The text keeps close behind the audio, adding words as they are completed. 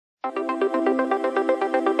Hirose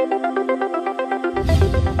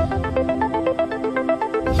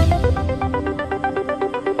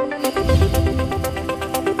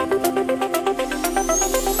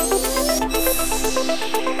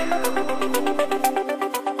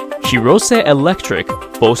Electric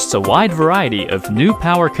boasts a wide variety of new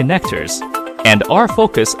power connectors, and our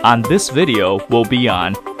focus on this video will be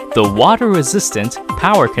on the water-resistant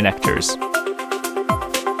power connectors.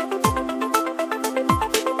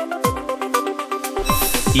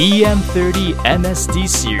 EM30 MSD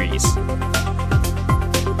series.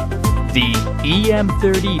 The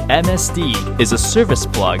EM30 MSD is a service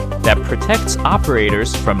plug that protects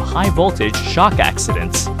operators from high-voltage shock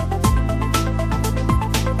accidents.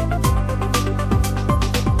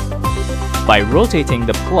 By rotating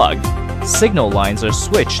the plug, signal lines are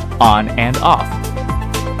switched on and off.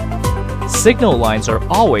 Signal lines are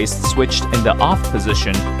always switched in the off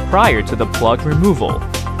position prior to the plug removal.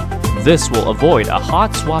 This will avoid a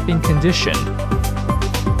hot swapping condition.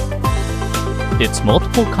 Its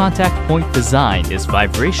multiple contact point design is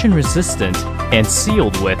vibration resistant and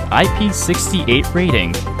sealed with IP68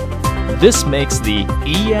 rating. This makes the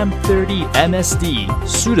EM30 MSD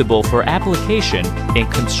suitable for application in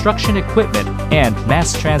construction equipment and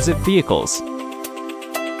mass transit vehicles.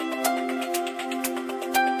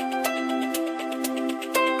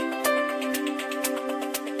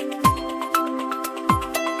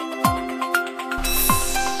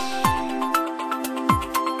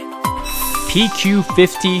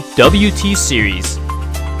 PQ50 WT series.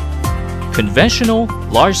 Conventional,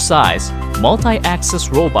 large-size, multi-axis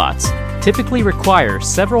robots typically require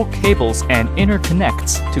several cables and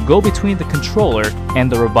interconnects to go between the controller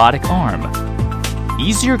and the robotic arm.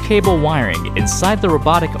 Easier cable wiring inside the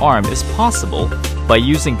robotic arm is possible by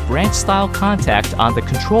using branch-style contact on the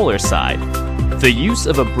controller side. The use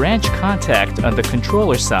of a branch contact on the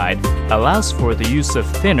controller side allows for the use of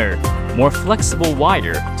thinner, more flexible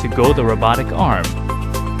wire to go the robotic arm.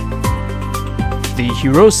 The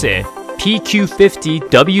Hirose PQ50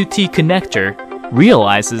 WT connector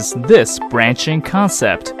realizes this branching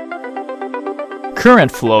concept.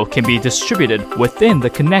 Current flow can be distributed within the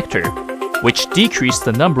connector, which decreases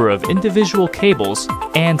the number of individual cables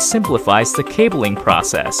and simplifies the cabling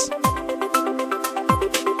process.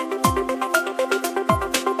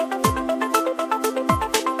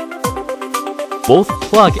 Both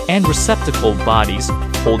plug and receptacle bodies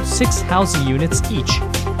hold 6 housing units each.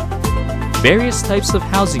 Various types of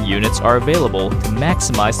housing units are available to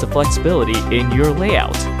maximize the flexibility in your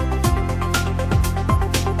layout.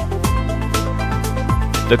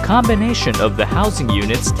 The combination of the housing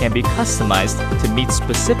units can be customized to meet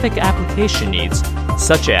specific application needs,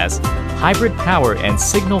 such as hybrid power and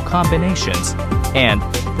signal combinations, and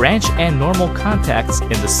branch and normal contacts in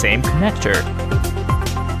the same connector.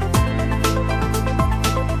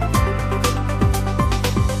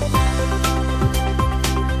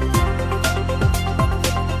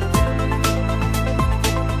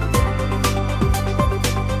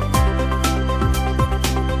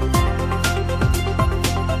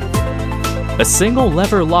 A single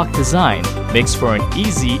lever lock design makes for an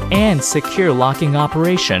easy and secure locking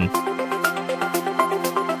operation.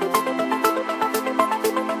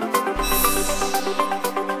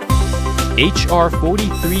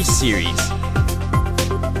 HR43 series.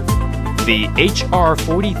 The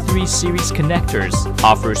HR43 series connectors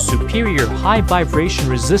offer superior high vibration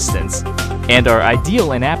resistance and are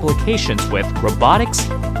ideal in applications with robotics,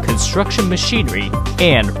 construction machinery,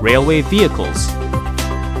 and railway vehicles.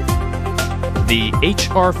 The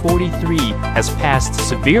HR43 has passed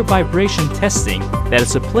severe vibration testing that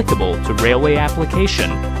is applicable to railway application.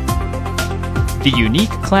 The unique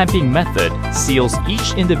clamping method seals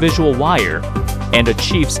each individual wire and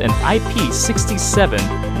achieves an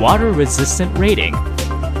IP67 water-resistant rating.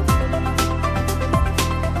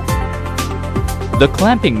 The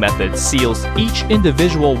clamping method seals each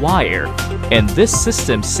individual wire, and this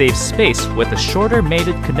system saves space with a shorter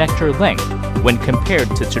mated connector length when compared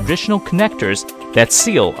to traditional connectors that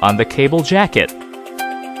seal on the cable jacket.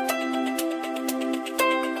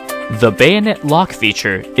 The bayonet lock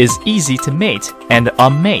feature is easy to mate and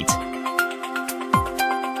unmate.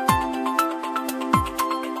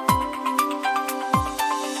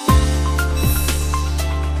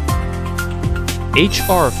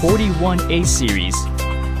 HR41A series.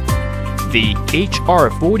 The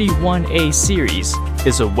HR41A series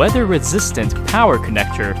is a weather-resistant power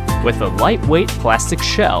connector with a lightweight plastic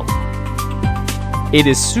shell. It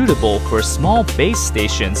is suitable for small base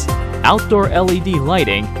stations, outdoor LED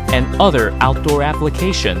lighting, and other outdoor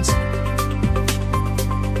applications.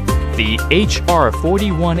 The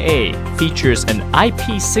HR41A features an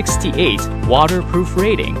IP68 waterproof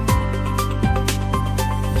rating.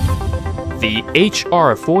 The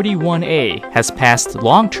HR41A has passed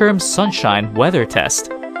long-term sunshine weather test.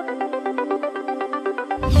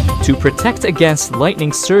 To protect against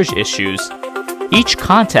lightning surge issues, each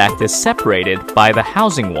contact is separated by the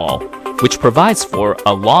housing wall, which provides for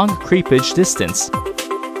a long creepage distance.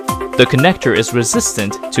 The connector is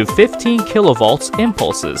resistant to 15 kilovolts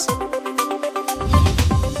impulses.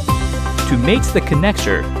 To mate the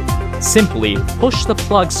connector, simply push the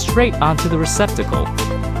plug straight onto the receptacle.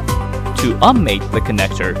 To unmate the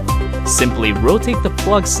connector, simply rotate the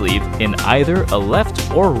plug sleeve in either a left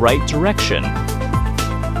or right direction.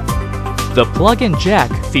 The plug and jack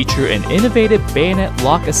feature an innovative bayonet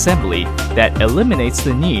lock assembly that eliminates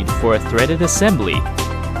the need for a threaded assembly.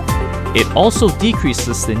 It also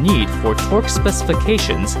decreases the need for torque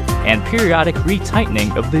specifications and periodic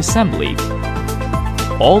retightening of the assembly.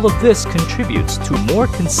 All of this contributes to more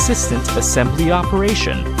consistent assembly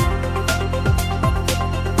operation.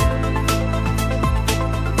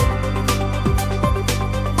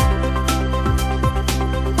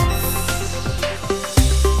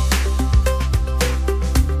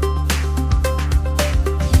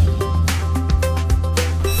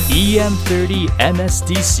 EM30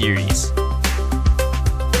 MSD series,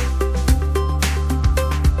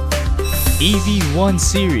 EV1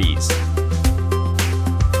 series,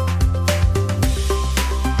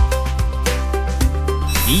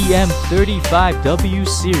 EM35W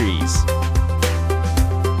series,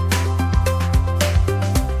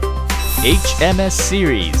 HMS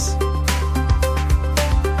series,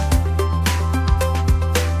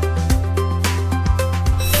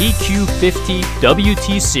 PQ50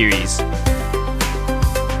 WT series,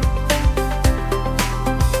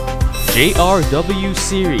 JRW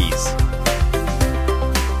series,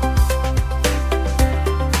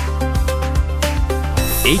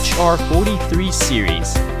 HR43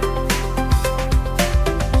 series,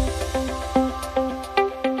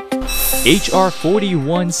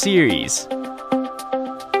 HR41 series,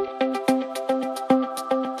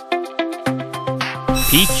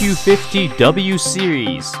 PQ50W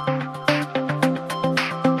series,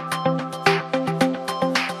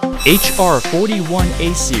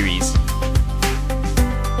 HR41A series,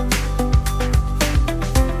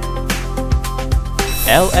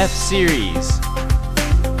 LF series,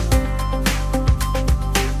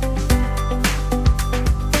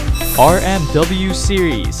 RMW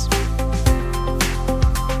series,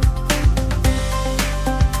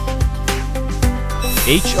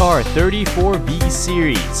 HR34B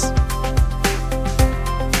series,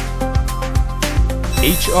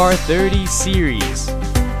 HR30 series,